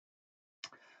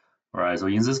All right, so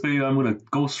in this video, I'm going to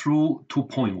go through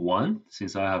 2.1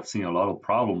 since I have seen a lot of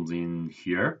problems in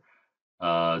here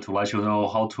to let you know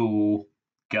how to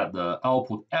get the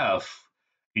output f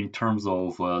in terms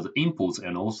of the inputs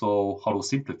and also how to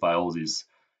simplify all these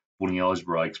Boolean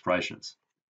algebra expressions.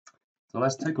 So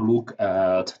let's take a look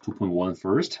at 2.1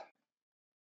 first.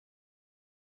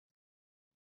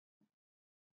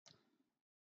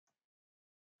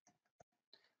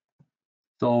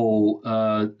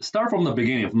 So start from the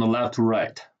beginning, from the left to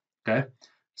right, okay?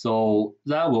 So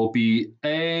that will be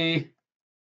A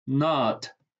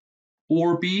not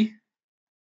or B,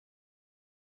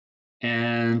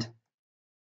 and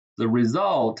the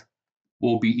result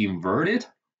will be inverted,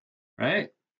 right?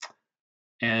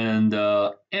 And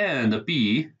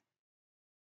B,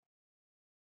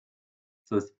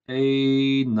 so it's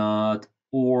A not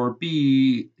or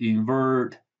B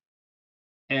invert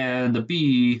and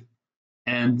B,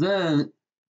 and then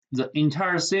the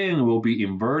entire thing will be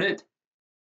inverted,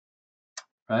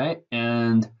 right?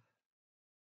 And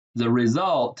the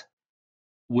result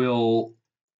will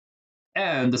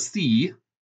end C,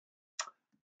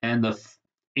 and the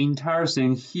entire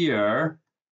thing here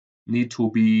need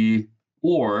to be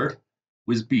ORed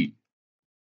with B.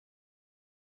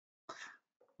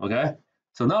 Okay,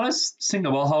 so now let's think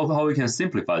about how we can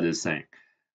simplify this thing.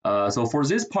 So for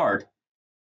this part,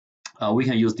 we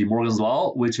can use De Morgan's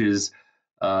law, which is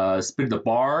split the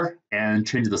bar and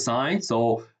change the sign.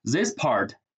 So this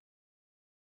part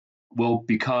will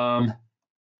become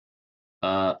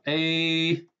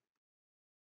A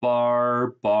bar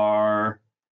bar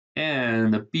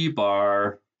and B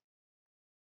bar.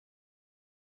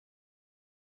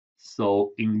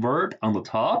 So invert on the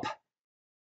top,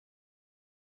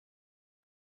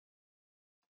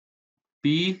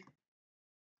 B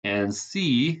and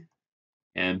C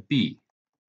and B.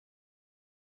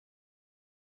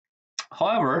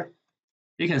 However,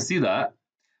 you can see that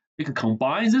you can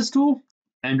combine these two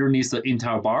underneath the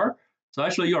entire bar. So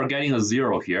actually you are getting a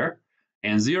 0 here,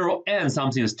 and 0 and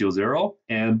something is still 0,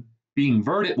 and being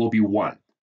inverted will be 1.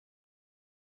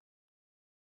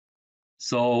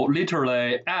 So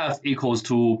literally F equals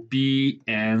to B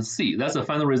and C. That's the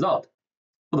final result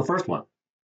for the first one.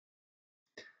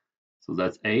 So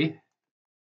that's A.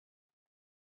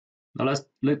 Now let's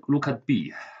look at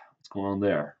B. What's going on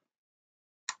there?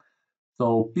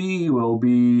 So B will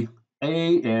be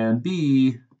A and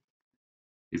B.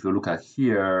 If you look at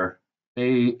here,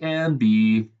 A and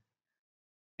B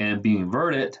and B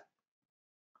inverted.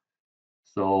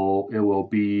 So it will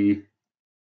be,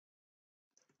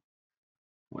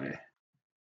 wait,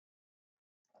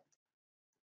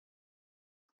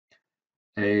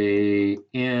 A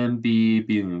and B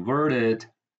being inverted.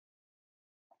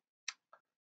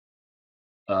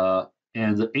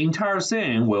 And the entire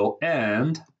thing will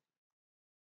end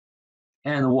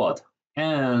what?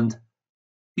 And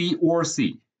B or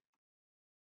C.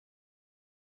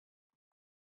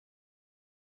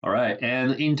 All right,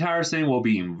 and the entire thing will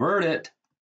be inverted.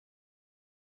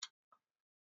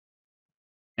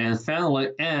 And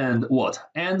finally, and what?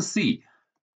 And C,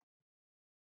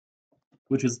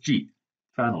 which is G,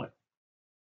 finally.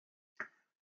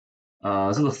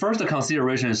 So the first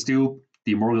consideration is still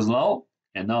De Morgan's law,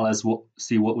 and now let's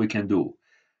see what we can do.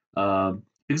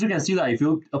 Because you can see that if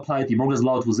you apply De Morgan's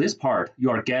law to this part, you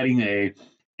are getting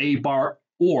A bar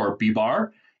or B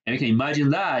bar, and you can imagine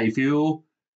that if you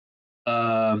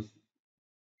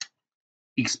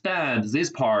expand this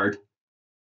part,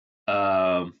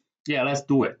 yeah, let's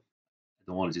do it. I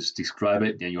don't want to just describe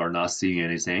it, then you are not seeing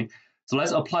anything. So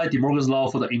let's apply De Morgan's law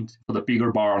for the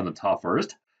bigger bar on the top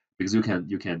first, because you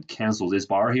can cancel this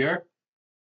bar here.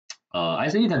 I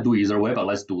think you can do either way, but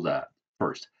let's do that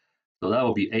first. So that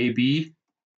will be AB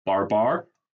bar bar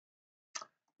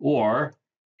or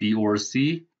B or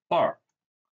C bar.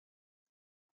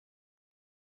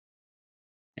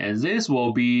 And this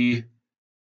will be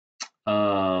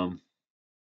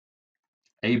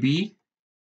AB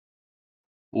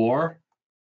or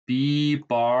B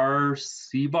bar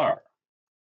C bar.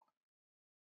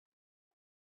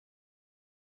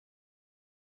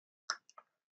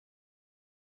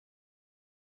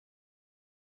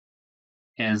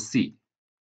 And C.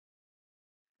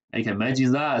 And you can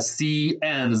imagine that C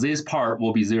and this part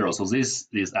will be 0. So this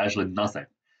is actually nothing.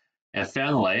 And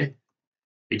finally,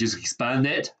 it just expand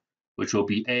it, which will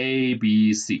be A,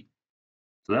 B, C.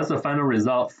 So that's the final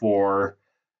result for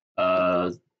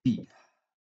B.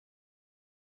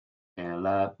 And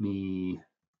let me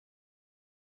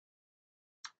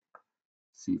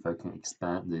see if I can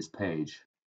expand this page.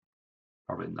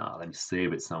 Probably not. Let me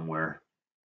save it somewhere.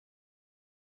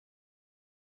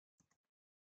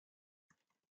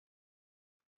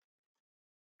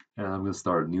 And I'm going to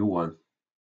start a new one.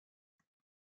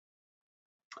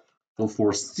 So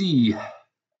for C,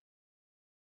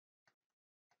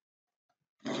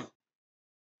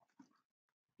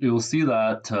 you'll see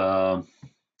that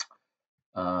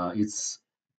it's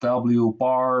W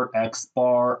bar, X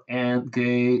bar, AND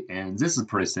gate, and this is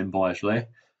pretty simple actually.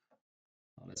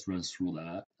 Let's run through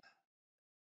that.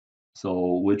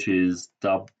 So which is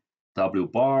W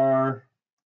bar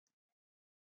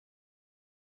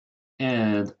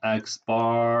and X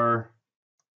bar.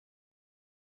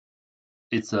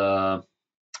 It's a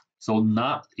so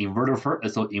not inverter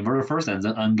first, so inverter first and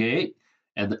then AND gate,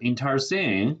 and the entire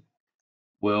thing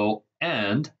will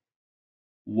end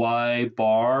Y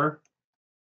bar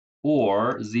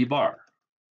or Z bar.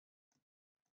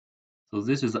 So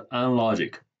this is AND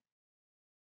logic.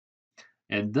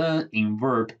 And then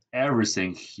invert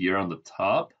everything here on the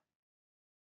top.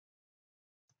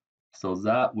 So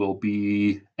that will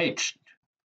be H.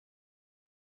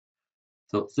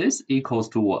 So this equals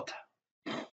to what?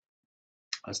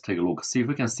 Let's take a look, see if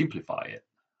we can simplify it.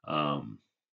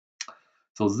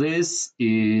 So this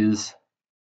is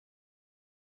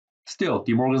still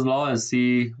De Morgan's law and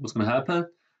see what's going to happen.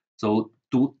 So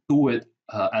do it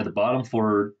at the bottom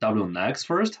for W and X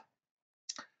first.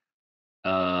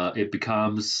 It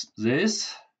becomes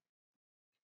this,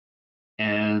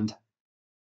 and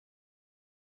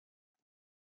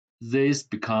this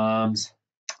becomes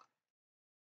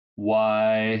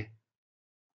Y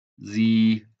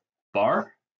Z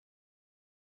bar,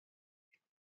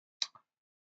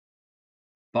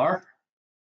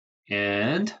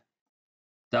 and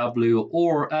W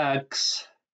or X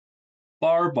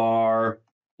bar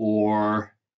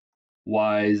or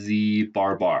YZ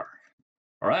bar.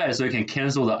 All right, so you can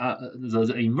cancel the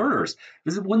inverters.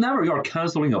 This is whenever you are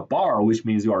canceling a bar, which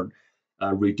means you are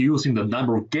reducing the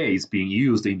number of gates being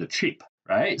used in the chip,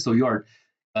 right? So you are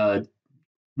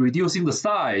reducing the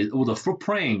size or the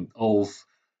footprint of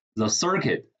the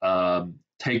circuit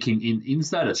taking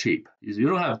inside the chip. You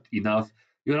don't have enough.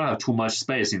 You don't have too much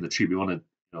space in the chip. You want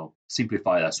to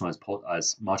simplify it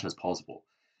as much as possible.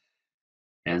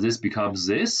 And this becomes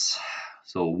this.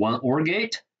 So one OR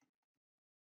gate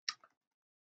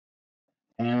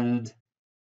and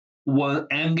one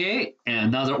AND gate and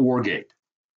another OR gate.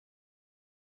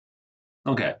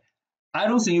 Okay, I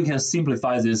don't think you can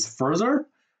simplify this further,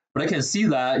 but I can see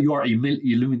that you are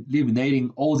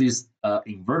eliminating all these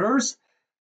inverters,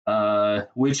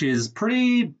 which is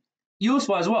pretty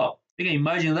useful as well. You can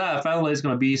imagine that finally it's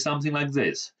going to be something like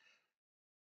this.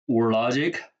 OR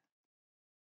logic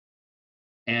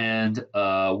and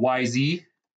YZ.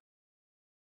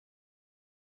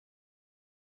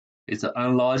 It's an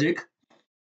AND logic.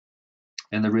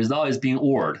 And the result is being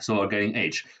ORed, so we're getting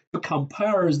H. To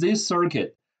compare this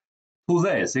circuit to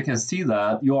this, you can see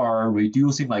that you are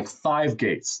reducing like 5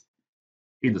 gates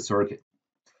in the circuit.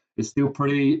 It's still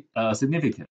pretty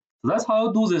significant. So that's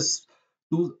how do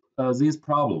these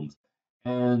problems.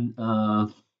 And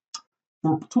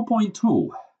for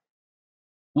 2.2,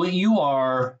 when you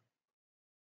are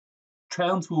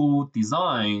trying to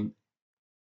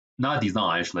not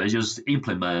design actually, just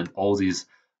implement all these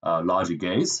logic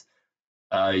gates,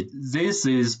 this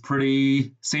is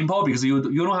pretty simple because you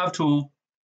don't have to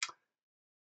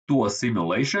do a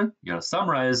simulation.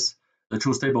 Summarize the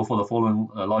truth table for the following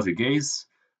logic gates,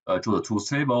 draw the truth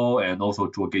table, and also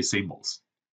draw gate symbols.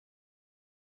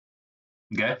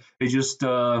 Okay, it just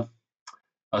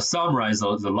summarize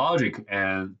the logic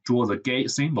and draw the gate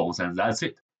symbols, and that's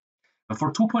it. And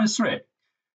for 2.3,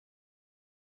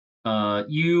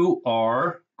 you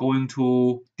are going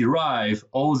to derive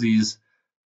all these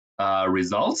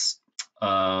results.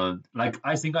 Like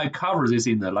I think I covered this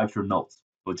in the lecture notes.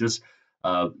 So just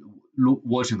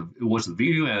watch the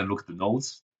video and look at the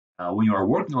notes. When you are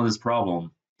working on this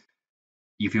problem,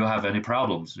 if you have any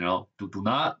problems, do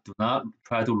not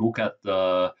try to look at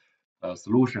the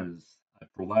solutions I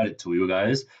provided to you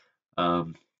guys.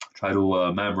 Try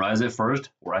to memorize it first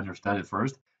or understand it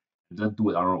first, and then do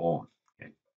it on your own.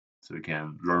 Okay, so you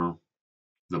can learn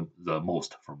the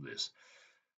most from this.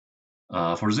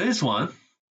 For this one,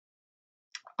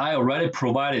 I already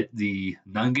provided the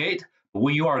NAND gate, but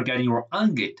when you are getting your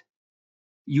AND gate,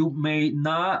 you may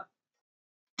not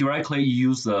directly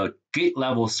use the gate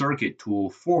level circuit to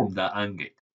form that AND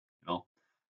gate,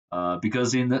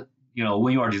 because when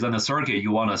you are designing a circuit,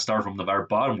 you want to start from the very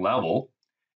bottom level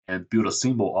and build a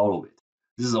symbol out of it.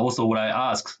 This is also what I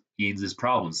asked in this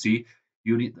problem. See,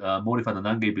 you need modify the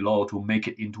NAND gate below to make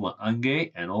it into an AND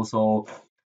gate, and also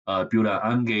build an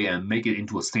AND gate and make it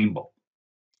into a symbol.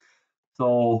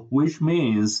 So, which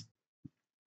means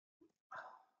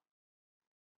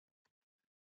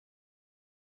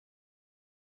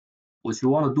what you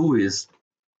want to do is,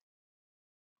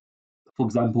 for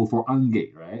example, for AND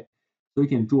gate, right? So you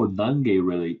can do a NAND gate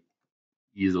really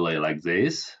easily like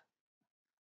this.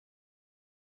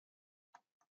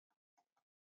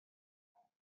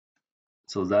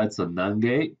 So that's a NAND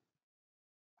gate.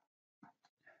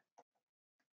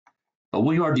 But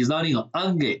when you are designing an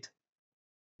AND gate,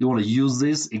 you want to use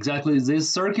this exactly this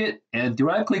circuit and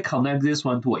directly connect this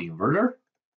one to an inverter.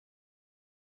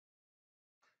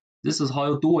 This is how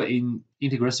you do it in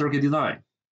integrated circuit design.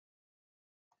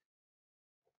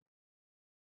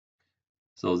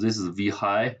 So this is V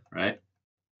high, right?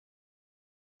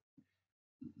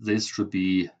 This should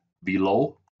be V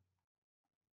low.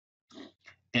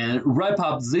 And wrap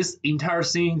up this entire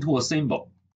thing to a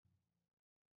symbol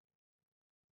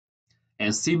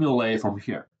and simulate from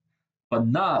here. But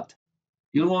not,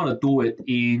 you don't want to do it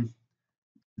in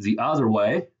the other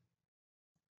way.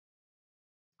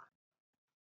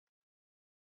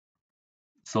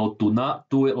 So do not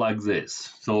do it like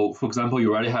this. So for example,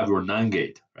 you already have your NAND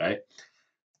gate, right?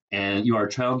 And you are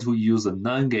trying to use a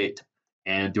NAND gate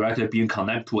and directly being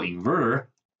connected to an inverter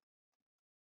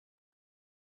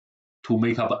to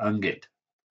make up an AND gate.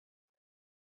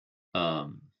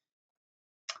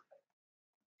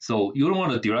 So you don't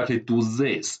want to directly do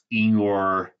this in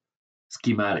your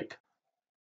schematic.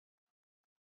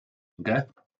 Okay,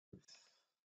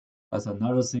 that's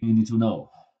another thing you need to know.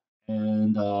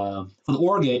 And for the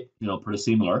OR gate, pretty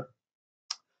similar.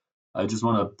 I just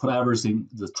want to put everything,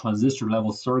 the transistor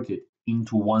level circuit,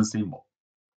 into one symbol,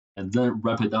 and then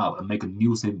wrap it up and make a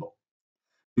new symbol.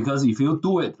 Because if you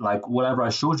do it like whatever I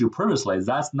showed you previously,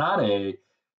 that's not a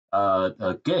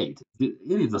gate. It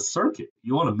is a circuit.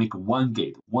 You want to make one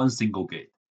gate, one single gate.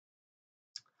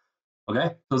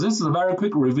 Okay, so this is a very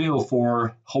quick review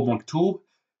for homework 2.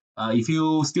 If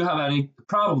you still have any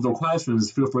problems or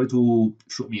questions, feel free to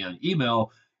shoot me an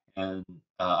email, and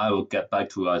I will get back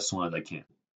to you as soon as I can.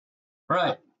 All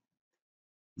right,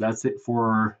 that's it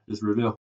for this review.